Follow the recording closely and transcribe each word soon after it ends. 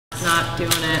not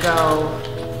doing it. Go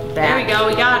back. There we go,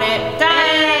 we got it.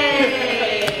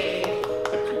 Hey!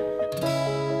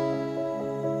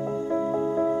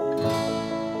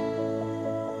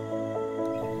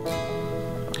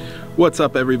 What's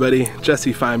up everybody?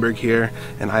 Jesse Feinberg here,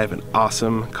 and I have an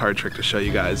awesome card trick to show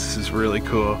you guys. This is really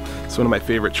cool. It's one of my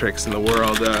favorite tricks in the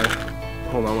world.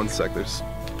 Hold on one sec, there's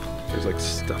like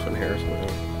stuff in here or something.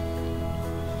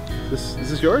 Is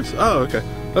this yours? Oh, okay. I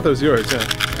thought that was yours, yeah.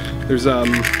 There's, hold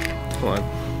on.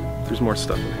 There's more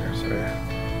stuff in here, sorry.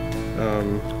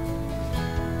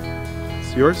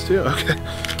 It's yours too? Okay.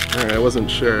 Alright, I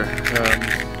wasn't sure.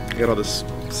 I got all this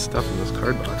stuff in those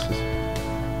card boxes.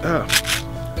 Oh.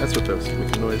 That's what those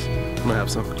make a noise. I'm gonna have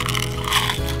some.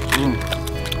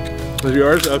 Those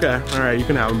yours? Okay. Alright, you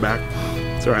can have them back.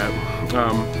 It's alright.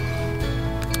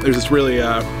 There's this really,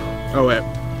 oh wait.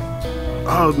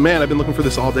 Oh man, I've been looking for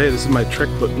this all day. This is my trick,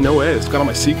 but no way. It's got all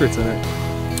my secrets in it.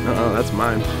 That's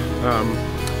mine.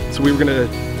 So we were gonna,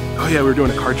 oh yeah, we were doing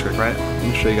a card trick, right? Let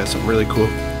me show you guys something really cool.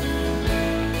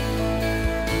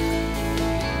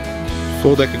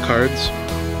 Full deck of cards,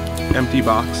 empty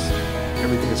box.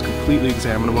 Everything is completely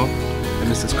examinable, and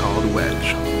this is called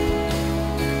wedge.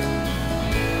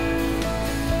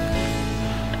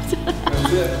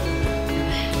 That's it.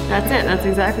 That's it. That's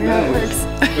exactly how it works.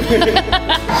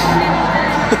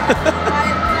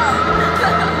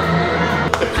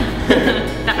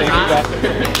 That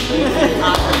was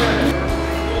awesome.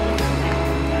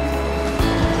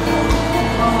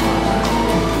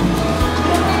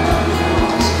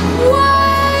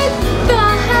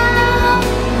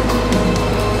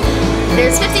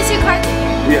 There's 52 cards in here.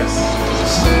 Yes.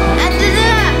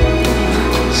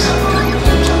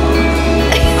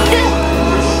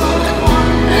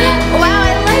 Wow, I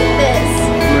like this.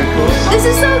 Isn't that cool? This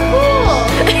is so cool.